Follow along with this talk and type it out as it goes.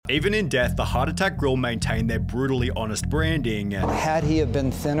Even in death, the Heart Attack Grill maintained their brutally honest branding. Had he have been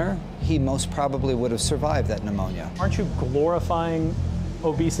thinner, he most probably would have survived that pneumonia. Aren't you glorifying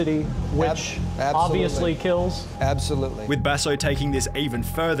obesity, which obviously kills? Absolutely. With Basso taking this even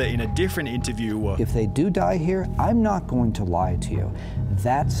further in a different interview. If they do die here, I'm not going to lie to you.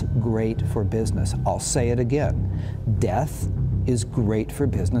 That's great for business. I'll say it again. Death is great for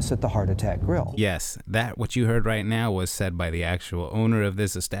business at the Heart Attack Grill. Yes, what you heard right now was said by the actual owner of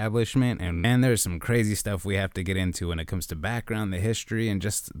this establishment, and there's some crazy stuff we have to get into when it comes to background, the history, and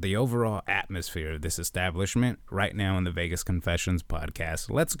just the overall atmosphere of this establishment right now in the Vegas Confessions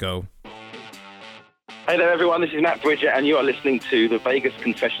podcast. Let's go. Hey there, everyone. This is Matt Bridger, and you are listening to the Vegas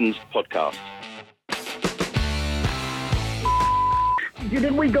Confessions podcast.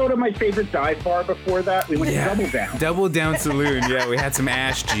 Didn't we go to my favorite dive bar before that? We went to Double Down. Double Down Saloon, yeah, we had some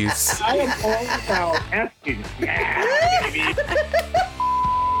ash juice. I am all about ash juice. Yeah, baby.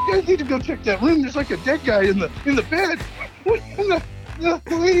 You guys need to go check that room. There's like a dead guy in the bed. And the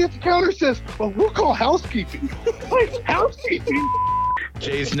lady at the counter says, well, we'll call housekeeping. Like, housekeeping?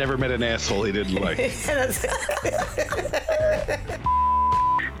 Jay's never met an asshole he didn't like.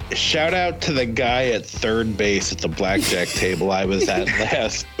 Shout out to the guy at third base at the blackjack table I was at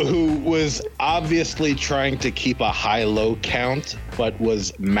last, who was obviously trying to keep a high-low count, but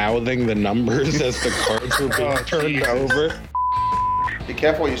was mouthing the numbers as the cards were being turned over. Be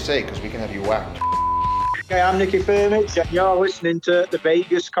careful what you say, because we can have you whacked. Okay, I'm Nicky Firmich, and you're listening to the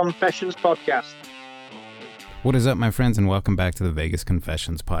Vegas Confessions podcast. What is up, my friends, and welcome back to the Vegas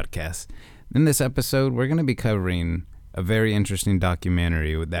Confessions podcast. In this episode, we're going to be covering a very interesting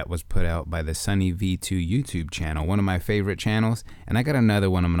documentary that was put out by the Sunny V2 YouTube channel, one of my favorite channels, and I got another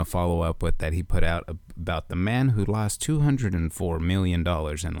one I'm going to follow up with that he put out about the man who lost $204 million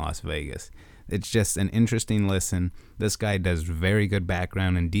in Las Vegas. It's just an interesting listen. This guy does very good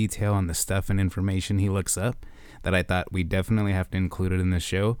background and detail on the stuff and information he looks up that I thought we definitely have to include it in the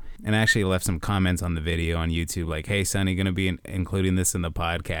show. And I actually left some comments on the video on YouTube like, hey, Sonny, going to be including this in the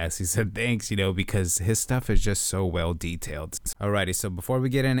podcast. He said, thanks, because his stuff is just so well detailed. Alrighty, so before we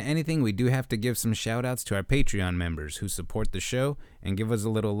get into anything, we do have to give some shout outs to our Patreon members who support the show and give us a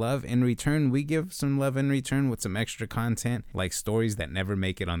little love. In return, we give some love in return with some extra content, like stories that never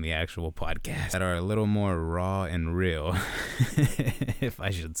make it on the actual podcast, that are a little more raw and real, if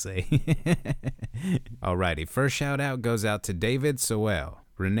I should say. Alrighty, first shout out goes out to David Sowell,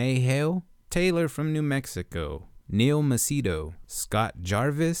 Renee Hale, Taylor from New Mexico, Neil Macedo, Scott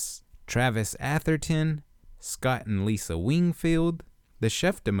Jarvis, Travis Atherton, Scott and Lisa Wingfield, the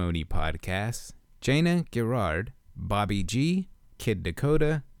Chef Demoni podcast, Jana Gerard, Bobby G, Kid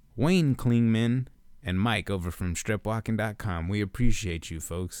Dakota, Wayne Klingman, and Mike over from stripwalking.com. We appreciate you,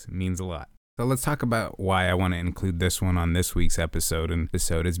 folks. It means a lot. So let's talk about why I want to include this one on this week's episode. And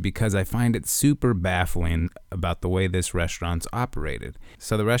episode is because I find it super baffling about the way this restaurant's operated.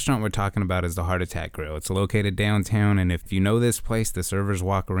 So the restaurant we're talking about is the Heart Attack Grill. It's located downtown, and if you know this place, the servers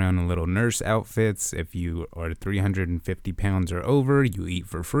walk around in little nurse outfits. If you are 350 pounds or over, you eat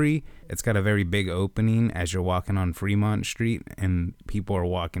for free. It's got a very big opening as you're walking on Fremont Street, and people are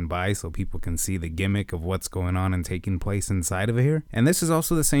walking by so people can see the gimmick of what's going on and taking place inside of here. And this is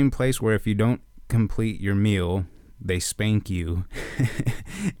also the same place where if you don't complete your meal, they spank you.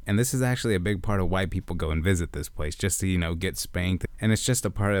 And this is actually a big part of why people go and visit this place, just to, get spanked. And it's just a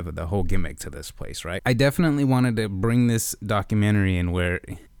part of the whole gimmick to this place, right? I definitely wanted to bring this documentary in where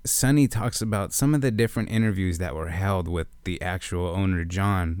Sonny talks about some of the different interviews that were held with the actual owner,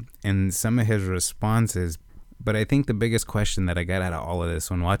 John, and some of his responses. But I think the biggest question that I got out of all of this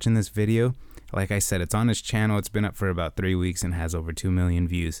when watching this video, like I said, it's on his channel. It's been up for about 3 weeks and has over 2 million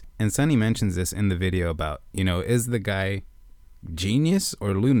views. And Sonny mentions this in the video about, is the guy genius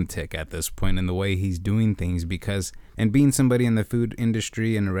or lunatic at this point in the way he's doing things? Because, and being somebody in the food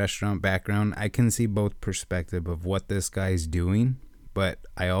industry and a restaurant background, I can see both perspective of what this guy's doing, but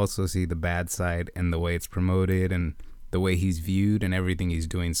I also see the bad side and the way it's promoted and the way he's viewed and everything he's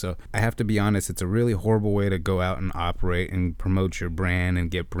doing. So I have to be honest, it's a really horrible way to go out and operate and promote your brand and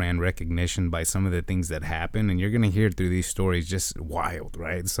get brand recognition by some of the things that happen. And you're going to hear through these stories just wild,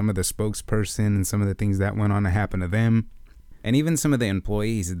 right? Some of the spokesperson and some of the things that went on to happen to them. And even some of the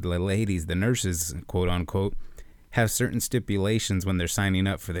employees, the ladies, the nurses, quote unquote, have certain stipulations when they're signing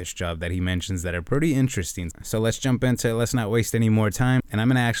up for this job that he mentions that are pretty interesting. So let's jump into it. Let's not waste any more time. And I'm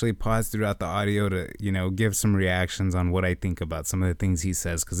going to actually pause throughout the audio to, give some reactions on what I think about some of the things he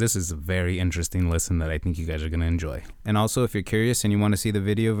says, because this is a very interesting listen that I think you guys are going to enjoy. And also, if you're curious and you want to see the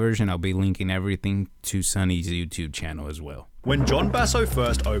video version, I'll be linking everything to Sonny's YouTube channel as well. When John Basso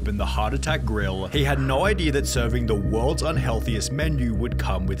first opened the Heart Attack Grill, he had no idea that serving the world's unhealthiest menu would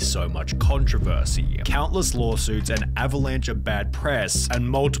come with so much controversy, countless lawsuits, an avalanche of bad press, and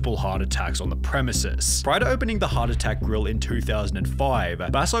multiple heart attacks on the premises. Prior to opening the Heart Attack Grill in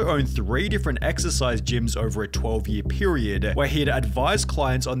 2005, Basso owned 3 different exercise gyms over a 12-year period, where he had advised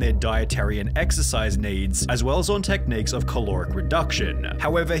clients on their dietary and exercise needs, as well as on techniques of caloric reduction.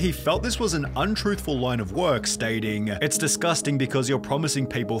 However, he felt this was an untruthful line of work, stating, "It's disgusting because you're promising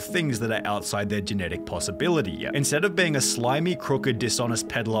people things that are outside their genetic possibility. Instead of being a slimy, crooked, dishonest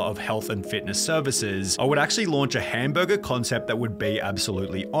peddler of health and fitness services, I would actually launch a hamburger concept that would be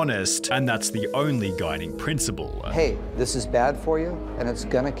absolutely honest, and that's the only guiding principle." Hey, this is bad for you, and it's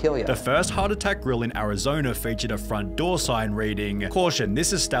gonna kill you. The first Heart Attack Grill in Arizona featured a front door sign reading, "Caution,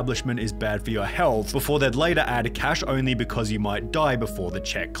 this establishment is bad for your health," before they'd later add "cash only because you might die before the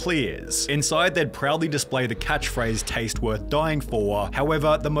check clears." Inside, they'd proudly display the catchphrase "taste worth dying for."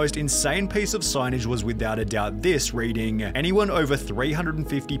 However, the most insane piece of signage was without a doubt this, reading, "Anyone over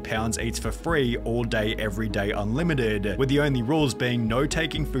 350 pounds eats for free all day, every day, unlimited," with the only rules being no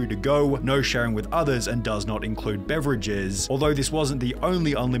taking food to go, no sharing with others, and does not include beverages, although this wasn't the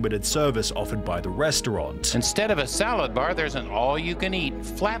only unlimited service offered by the restaurant. Instead of a salad bar, there's an all-you-can-eat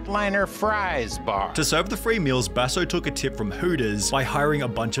flatliner fries bar. To serve the free meals, Basso took a tip from Hooters by hiring a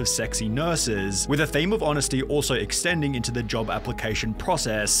bunch of sexy nurses, with a theme of honesty also extending into the job application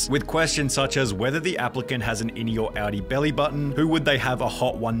process, with questions such as whether the applicant has an innie or outie belly button, who would they have a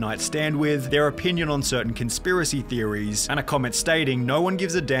hot one-night stand with, their opinion on certain conspiracy theories, and a comment stating, "No one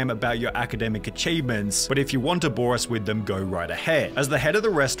gives a damn about your academic achievements, but if you want to bore us with them, go right ahead." As the head of the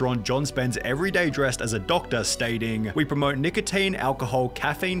restaurant, John spends every day dressed as a doctor, stating, "We promote nicotine, alcohol,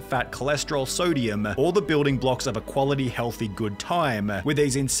 caffeine, fat, cholesterol, sodium, all the building blocks of a quality, healthy, good time," with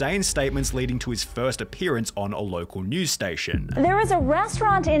these insane statements leading to his first appearance on a local news station. There is a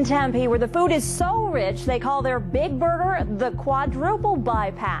restaurant in Tempe where the food is so rich they call their big burger the quadruple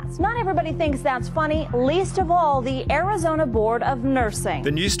bypass. Not everybody thinks that's funny, least of all the Arizona Board of Nursing.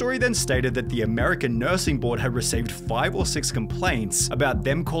 The news story then stated that the American Nursing Board had received 5 or 6 complaints about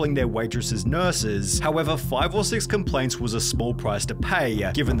them calling their waitresses nurses. However, 5 or 6 complaints was a small price to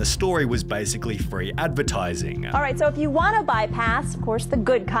pay, given the story was basically free advertising. All right, so if you want to bypass, of course the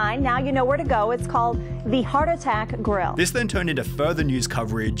good kind, now you know where to go. It's called the Heart Attack Grill. This then turned into further news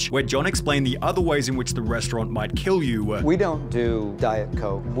coverage, where John explained the other ways in which the restaurant might kill you. We don't do Diet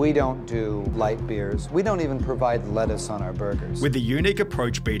Coke. We don't do light beers. We don't even provide lettuce on our burgers. With the unique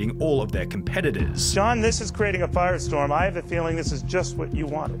approach beating all of their competitors. John, this is creating a firestorm. I have a feeling this is just what you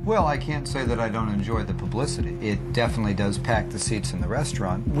wanted. Well, I can't say that I don't enjoy the publicity. It definitely does pack the seats in the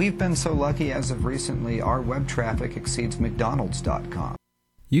restaurant. We've been so lucky as of recently, our web traffic exceeds McDonald's.com.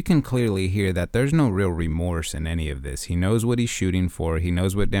 You can clearly hear that there's no real remorse in any of this. He knows what he's shooting for, he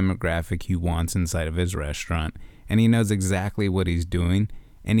knows what demographic he wants inside of his restaurant, and he knows exactly what he's doing.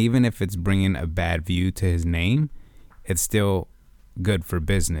 And even if it's bringing a bad view to his name, it's still good for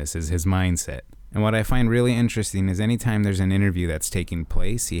business, is his mindset. And what I find really interesting is anytime there's an interview that's taking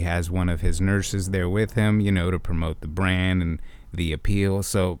place, he has one of his nurses there with him, to promote the brand and the appeal.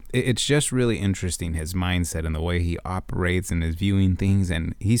 So it's just really interesting, his mindset and the way he operates and is viewing things.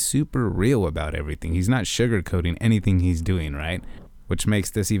 And he's super real about everything. He's not sugarcoating anything he's doing, right? Which makes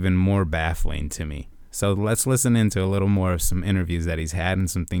this even more baffling to me. So let's listen into a little more of some interviews that he's had and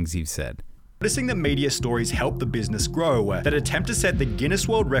some things he's said. Noticing that media stories help the business grow, that attempt to set the Guinness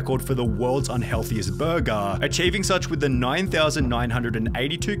World Record for the world's unhealthiest burger, achieving such with the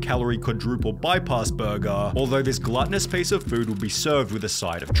 9,982 calorie quadruple bypass burger, although this gluttonous piece of food would be served with a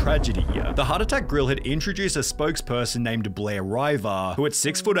side of tragedy. The Heart Attack Grill had introduced a spokesperson named Blair River, who at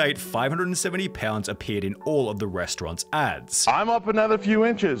 6'8", 570 pounds appeared in all of the restaurant's ads. "I'm up another few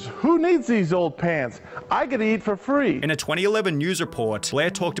inches. Who needs these old pants? I could eat for free." In a 2011 news report,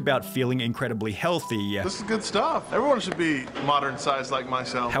 Blair talked about feeling incredibly healthy. "This is good stuff. Everyone should be modern sized like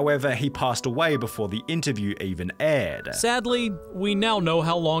myself." However, he passed away before the interview even aired. Sadly, we now know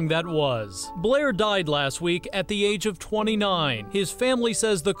how long that was. Blair died last week at the age of 29. His family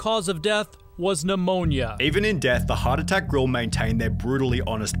says the cause of death was pneumonia. Even in death, the Heart Attack Grill maintained their brutally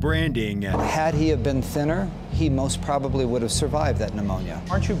honest branding. Had he have been thinner, he most probably would have survived that pneumonia.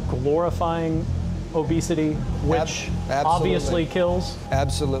 Aren't you glorifying obesity, which obviously kills?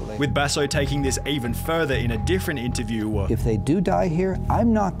 Absolutely. With Basso taking this even further in a different interview. If they do die here,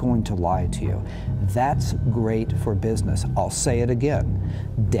 I'm not going to lie to you. That's great for business. I'll say it again.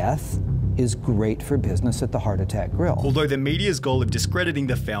 Death is great for business at the Heart Attack Grill. Although the media's goal of discrediting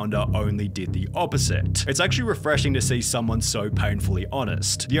the founder only did the opposite. It's actually refreshing to see someone so painfully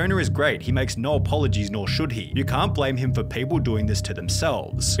honest. The owner is great, he makes no apologies, nor should he. You can't blame him for people doing this to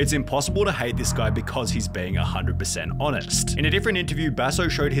themselves. It's impossible to hate this guy because he's being 100% honest. In a different interview, Basso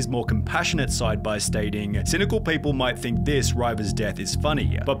showed his more compassionate side by stating, "Cynical people might think this, River's death, is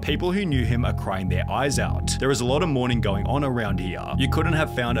funny, but people who knew him are crying their eyes out. There is a lot of mourning going on around here. You couldn't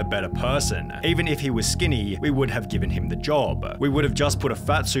have found a better person. Even if he was skinny, we would have given him the job. We would have just put a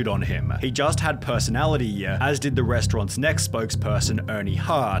fat suit on him. He just had personality," as did the restaurant's next spokesperson, Ernie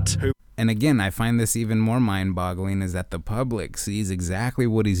Hart, who... And again, I find this even more mind-boggling is that the public sees exactly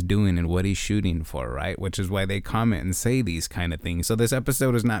what he's doing and what he's shooting for, right? Which is why they comment and say these kind of things. So this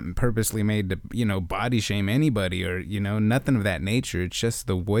episode is not purposely made to, body shame anybody or, nothing of that nature. It's just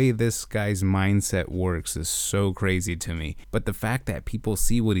the way this guy's mindset works is so crazy to me. But the fact that people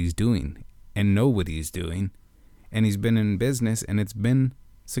see what he's doing and know what he's doing, and he's been in business and it's been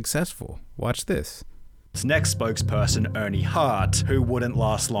successful. Watch this. Next spokesperson, Ernie Hart, who wouldn't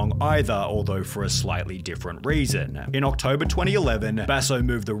last long either, although for a slightly different reason. In October 2011, Basso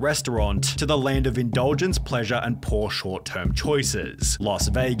moved the restaurant to the land of indulgence, pleasure, and poor short-term choices, Las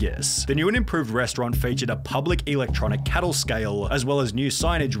Vegas. The new and improved restaurant featured a public electronic cattle scale, as well as new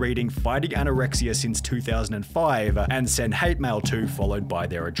signage reading "Fighting Anorexia Since 2005" and "Send Hate Mail To," followed by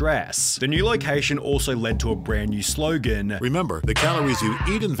their address. The new location also led to a brand new slogan, "Remember, the calories you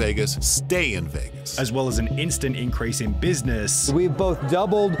eat in Vegas stay in Vegas," as well as an instant increase in business. We've both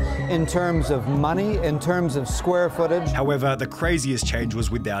doubled in terms of money, in terms of square footage. However, the craziest change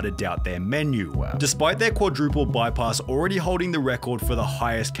was without a doubt their menu. Despite their quadruple bypass already holding the record for the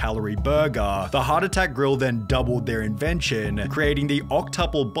highest calorie burger, the Heart Attack Grill then doubled their invention, creating the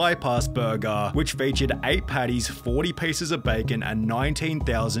octuple bypass burger, which featured 8 patties, 40 pieces of bacon, and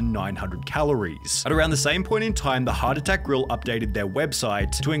 19,900 calories. At around the same point in time, the Heart Attack Grill updated their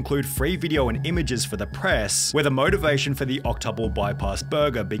website to include free video and images for the press, where the motivation for the octuple bypass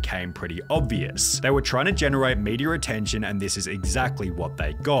burger became pretty obvious. They were trying to generate media attention, and this is exactly what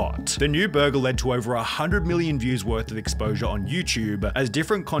they got. The new burger led to over 100 million views worth of exposure on YouTube, as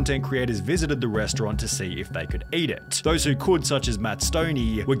different content creators visited the restaurant to see if they could eat it. Those who could, such as Matt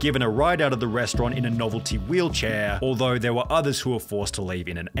Stoney, were given a ride out of the restaurant in a novelty wheelchair, although there were others who were forced to leave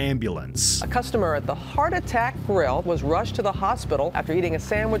in an ambulance. A customer at the Heart Attack Grill was rushed to the hospital after eating a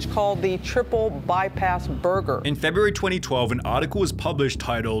sandwich called the triple bypass burger. In February 2012, an article was published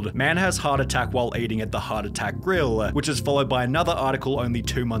titled "Man Has Heart Attack While Eating at the Heart Attack Grill," which is followed by another article only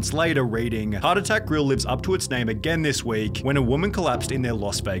 2 months later reading, "Heart Attack Grill lives up to its name again this week when a woman collapsed in their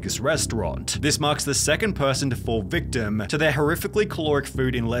Las Vegas restaurant. This marks the second person to fall victim to their horrifically caloric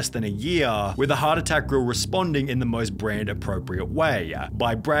food in less than a year, with the Heart Attack Grill responding in the most brand appropriate way,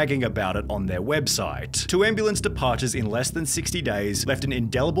 by bragging about it on their website. 2 ambulance departures in less than 60 days left an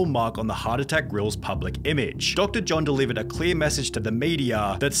indelible mark on the Heart Attack Grill's public image. Dr. John delivered a clear message to the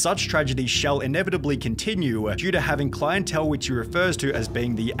media that such tragedies shall inevitably continue due to having clientele which he refers to as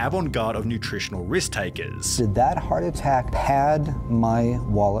being the avant-garde of nutritional risk takers." Did that heart attack pad my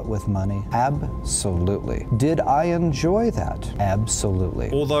wallet with money? Absolutely. Did I enjoy that?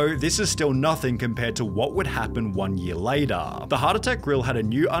 Absolutely. Although this is still nothing compared to what would happen 1 year later. The Heart Attack Grill had a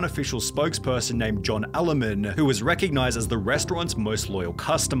new unofficial spokesperson named John Alleman, who was recognized as the restaurant's most loyal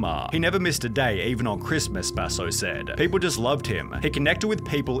customer. He never missed a day, even on Christmas, Basso said. People just loved him. He connected with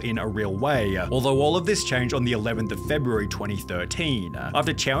people in a real way, although all of this changed on the 11th of February 2013.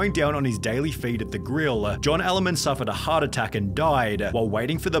 After chowing down on his daily feed at the grill, John Alleman suffered a heart attack and died while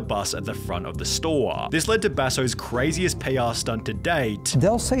waiting for the bus at the front of the store. This led to Basso's craziest PR stunt to date.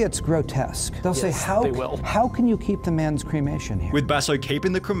 They'll say it's grotesque. They'll say, how can you keep the man's cremation here? With Basso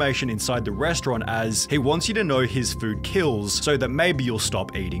keeping the cremation inside the restaurant as he wants you to know his food kills so that maybe you'll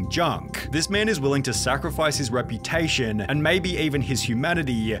stop eating junk. This man is willing to sacrifice his reputation and maybe even his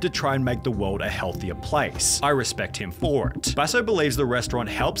humanity to try and make the world a healthier place. I respect him for it. Basso believes the restaurant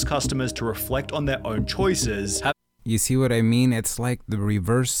helps customers to reflect on their own choices. You see what I mean? It's like the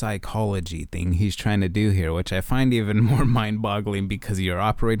reverse psychology thing he's trying to do here, which I find even more mind-boggling because you're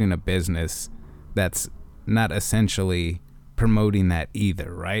operating a business that's not essentially promoting that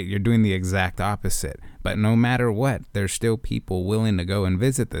either, right? You're doing the exact opposite. But no matter what, there's still people willing to go and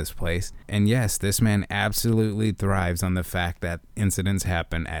visit this place. And yes, this man absolutely thrives on the fact that incidents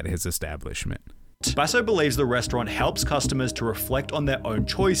happen at his establishment. Basso believes the restaurant helps customers to reflect on their own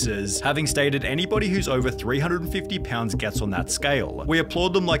choices, having stated anybody who's over 350 pounds gets on that scale. We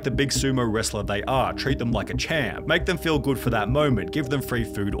applaud them like the big sumo wrestler they are, treat them like a champ, make them feel good for that moment, give them free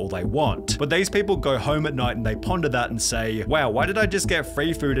food all they want. But these people go home at night and they ponder that and say, wow, why did I just get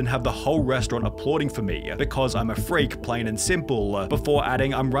free food and have the whole restaurant applauding for me? Because I'm a freak, plain and simple, before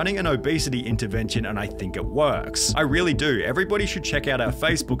adding, I'm running an obesity intervention and I think it works. I really do. Everybody should check out our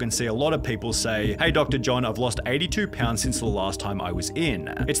Facebook and see a lot of people say, hey Dr. John, I've lost 82 pounds since the last time I was in.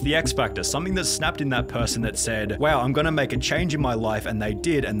 It's the X factor, something that snapped in that person that said, wow, I'm gonna make a change in my life, and they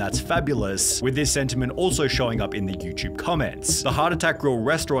did, and that's fabulous, with this sentiment also showing up in the YouTube comments. The Heart Attack Grill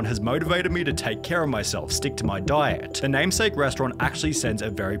restaurant has motivated me to take care of myself, stick to my diet. The namesake restaurant actually sends a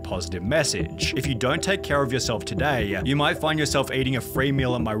very positive message. If you don't take care of yourself today, you might find yourself eating a free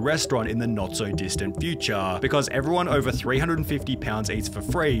meal at my restaurant in the not so distant future, because everyone over 350 pounds eats for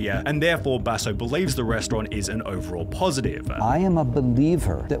free, and therefore Basso believes the restaurant is an overall positive. I am a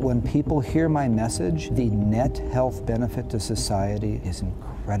believer that when people hear my message, the net health benefit to society is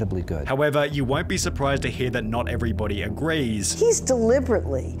incredibly good. However, you won't be surprised to hear that not everybody agrees. He's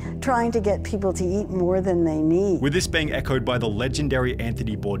deliberately trying to get people to eat more than they need. With this being echoed by the legendary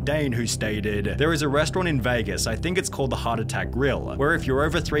Anthony Bourdain, who stated, there is a restaurant in Vegas, I think it's called the Heart Attack Grill, where if you're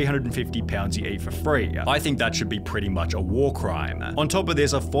over 350 pounds you eat for free. I think that should be pretty much a war crime. On top of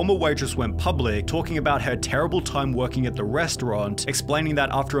this, a former waitress went public talking about her terrible time working at the restaurant, explaining that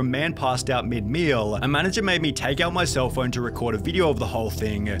after a man passed out mid-meal, a manager made me take out my cell phone to record a video of the whole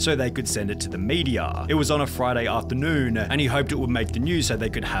thing so they could send it to the media. It was on a Friday afternoon, and he hoped it would make the news so they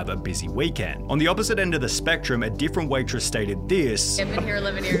could have a busy weekend. On the opposite end of the spectrum, a different waitress stated this. I've been here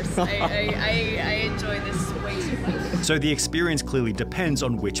 11 years. I enjoy this way too much. So the experience clearly depends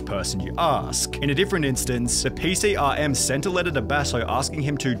on which person you ask. In a different instance, the PCRM sent a letter to Basso asking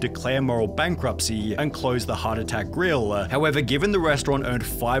him to declare moral bankruptcy and close the Heart Attack Grill. However, given the restaurant earned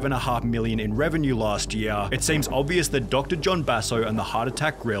 $5.5 million in revenue last year, it seems obvious that Dr. John Basso and the Heart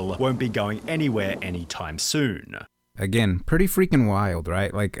Attack Grill won't be going anywhere anytime soon. Again, pretty freaking wild,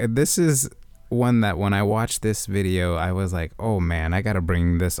 right? Like, this is one that when I watched this video, I was like, oh man, I gotta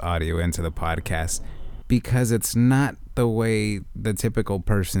bring this audio into the podcast, because it's not the way the typical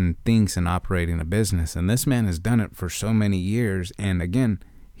person thinks in operating a business. And this man has done it for so many years. And again,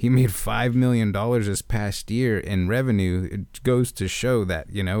 he made $5 million this past year in revenue. It goes to show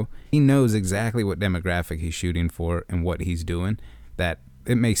that, you know, he knows exactly what demographic he's shooting for and what he's doing. That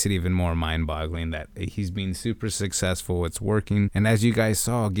it makes it even more mind-boggling that he's been super successful. It's working. And as you guys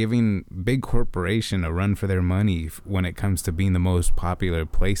saw, giving big corporation a run for their money when it comes to being the most popular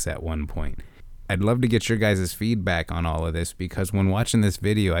place at one point. I'd love to get your guys' feedback on all of this, because when watching this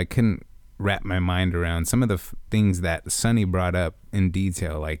video, I couldn't wrap my mind around some of the things that Sonny brought up in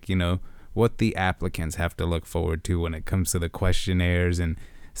detail, like, you know, what the applicants have to look forward to when it comes to the questionnaires and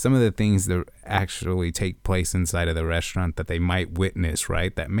some of the things that actually take place inside of the restaurant that they might witness,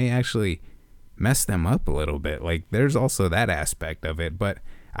 right? That may actually mess them up a little bit. Like, there's also that aspect of it, but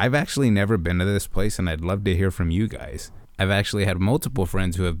I've actually never been to this place, and I'd love to hear from you guys. I've actually had multiple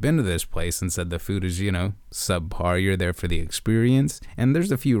friends who have been to this place and said the food is, you know, subpar. You're there for the experience. And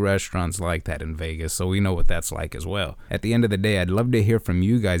there's a few restaurants like that in Vegas, so we know what that's like as well. At the end of the day, I'd love to hear from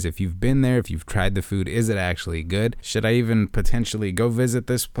you guys. If you've been there, if you've tried the food, is it actually good? Should I even potentially go visit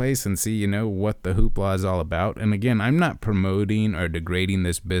this place and see, you know, what the hoopla is all about? And again, I'm not promoting or degrading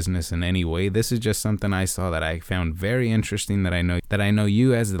this business in any way. This is just something I saw that I found very interesting, that I know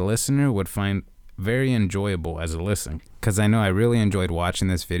you as the listener would find very enjoyable as a listen, because I know I really enjoyed watching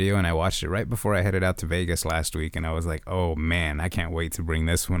this video, and I watched it right before I headed out to Vegas last week, and I was like, oh man, I can't wait to bring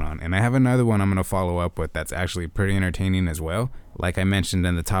this one on. And I have another one I'm going to follow up with that's actually pretty entertaining as well. Like I mentioned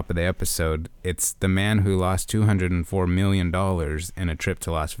in the top of the episode, it's the man who lost $204 million in a trip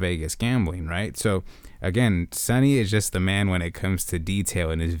to Las Vegas gambling, right? So again, Sonny is just the man when it comes to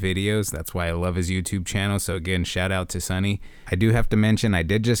detail in his videos. That's why I love his YouTube channel. So again, shout out to Sonny. I do have to mention, I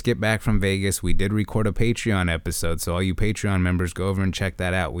did just get back from Vegas. We did record a Patreon episode, so all you Patreon members, go over and check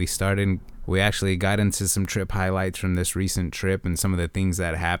that out. We actually got into some trip highlights from this recent trip and some of the things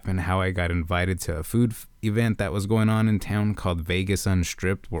that happened, how I got invited to a food event that was going on in town called Vegas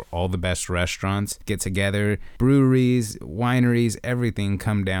Unstripped, where all the best restaurants get together, breweries, wineries, everything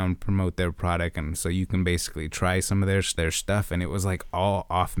come down, promote their product, and so you can basically try some of their stuff. And it was like all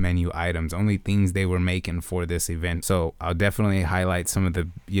off menu items, only things they were making for this event. So I'll definitely highlight some of the,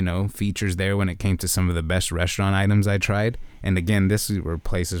 you know, features there when it came to some of the best restaurant items I tried. And again, this were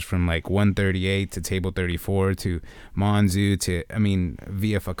places from like 138 to Table 34 to Monzu to,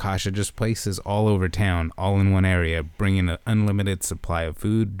 Via Fakasha, just places all over town, all in one area, bringing an unlimited supply of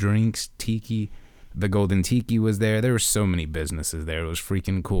food, drinks, tiki, The Golden Tiki was there. There were so many businesses there. It was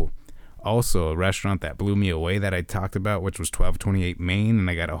freaking cool. Also, a restaurant that blew me away that I talked about, which was 1228 Main, and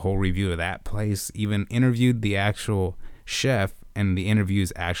I got a whole review of that place. Even interviewed the actual chef, and the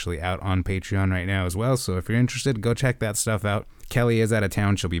interview's actually out on Patreon right now as well. So if you're interested, go check that stuff out. Kelly is out of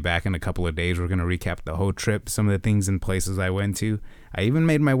town. She'll be back in a couple of days. We're going to recap the whole trip, some of the things and places I went to. I even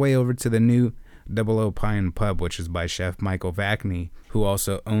made my way over to the new 00 Pine Pub, which is by Chef Michael Vacney, who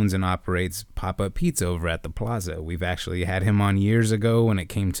also owns and operates Pop-Up Pizza over at the Plaza. We've actually had him on years ago when it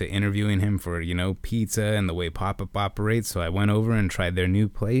came to interviewing him for, pizza and the way Pop-Up operates. So I went over and tried their new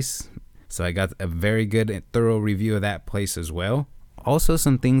place. So I got a very good and thorough review of that place as well. Also,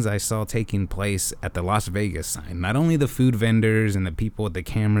 some things I saw taking place at the Las Vegas sign. Not only the food vendors and the people with the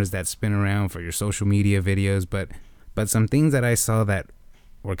cameras that spin around for your social media videos, but some things that I saw that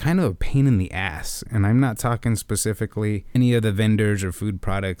were kind of a pain in the ass. And I'm not talking specifically any of the vendors or food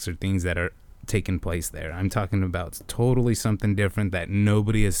products or things that are taking place there. I'm talking about totally something different that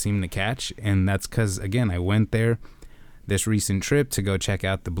nobody has seemed to catch. And that's because, again, I went there this recent trip to go check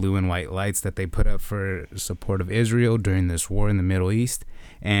out the blue and white lights that they put up for support of Israel during this war in the Middle East.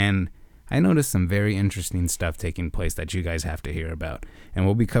 And I noticed some very interesting stuff taking place that you guys have to hear about. And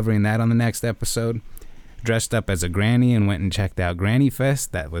we'll be covering that on the next episode. Dressed up as a granny and went and checked out Granny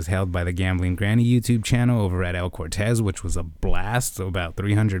Fest that was held by the Gambling Granny YouTube channel over at El Cortez, which was a blast. So about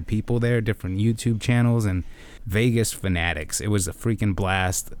 300 people there, different YouTube channels and Vegas fanatics. It was a freaking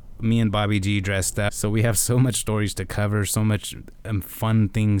blast. Me and Bobby G dressed up. So we have so much stories to cover, so much fun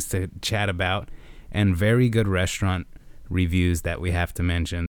things to chat about, and very good restaurant reviews that we have to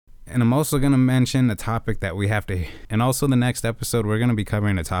mention. And I'm also going to mention a topic that we have to, and also the next episode, we're going to be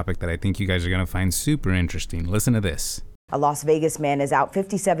covering a topic that I think you guys are going to find super interesting. Listen to this. A Las Vegas man is out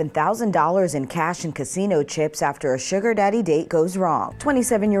 $57,000 in cash and casino chips after a sugar daddy date goes wrong.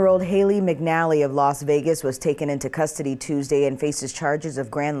 27-year-old Haley McNally of Las Vegas was taken into custody Tuesday and faces charges of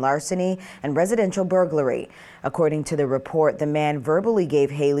grand larceny and residential burglary. According to the report, the man verbally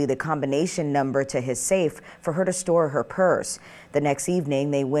gave Haley the combination number to his safe for her to store her purse. The next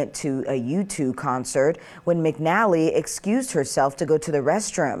evening, they went to a U2 concert when McNally excused herself to go to the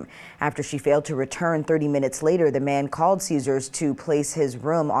restroom. After she failed to return 30 minutes later, the man called Caesars to place his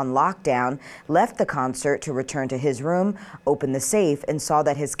room on lockdown, left the concert to return to his room, opened the safe, and saw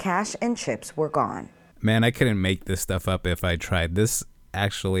that his cash and chips were gone. Man, I couldn't make this stuff up if I tried. This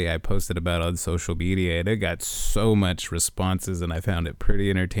actually I posted about on social media, and it got so much responses, and I found it pretty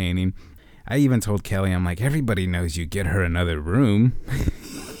entertaining. I even told Kelly, I'm like, everybody knows you get her another room.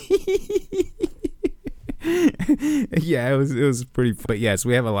 Yeah, it was pretty fun. But yes,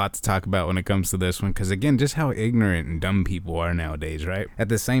 we have a lot to talk about when it comes to this one, because again, just how ignorant and dumb people are nowadays, right? At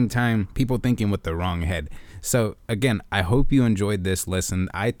the same time, people thinking with the wrong head. So again, I hope you enjoyed this listen.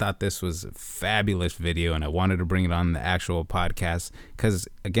 I thought this was a fabulous video, and I wanted to bring it on the actual podcast because,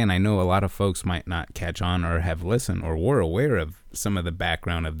 again, I know a lot of folks might not catch on or have listened or were aware of some of the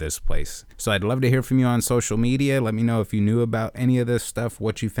background of this place. So I'd love to hear from you on social media. Let me know if you knew about any of this stuff,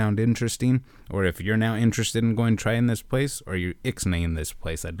 what you found interesting, or if you're now interested in going trying this place or you're ixnaying this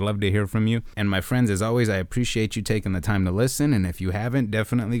place. I'd love to hear from you. And my friends, as always, I appreciate you taking the time to listen. And if you haven't,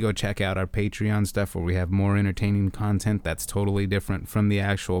 definitely go check out our Patreon stuff where we have more entertaining content that's totally different from the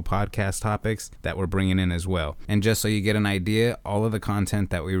actual podcast topics that we're bringing in as well. And just so you get an idea, all of the content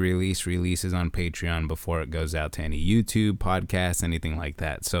that we releases on Patreon before it goes out to any YouTube, podcast, anything like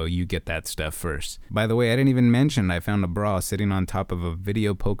that. So you get that stuff first. By the way, I didn't even mention I found a bra sitting on top of a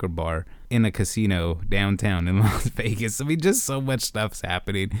video poker bar in a casino downtown in Las Vegas. I mean, just so much stuff's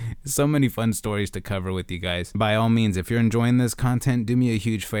happening. So many fun stories to cover with you guys. By all means, if you're enjoying this content, do me a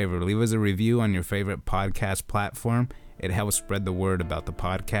huge favor. Leave us a review on your favorite podcast platform. It helps spread the word about the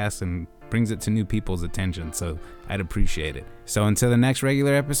podcast and brings it to new people's attention, so I'd appreciate it. So until the next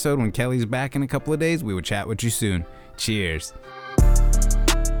regular episode, when Kelly's back in a couple of days, we will chat with you soon. Cheers.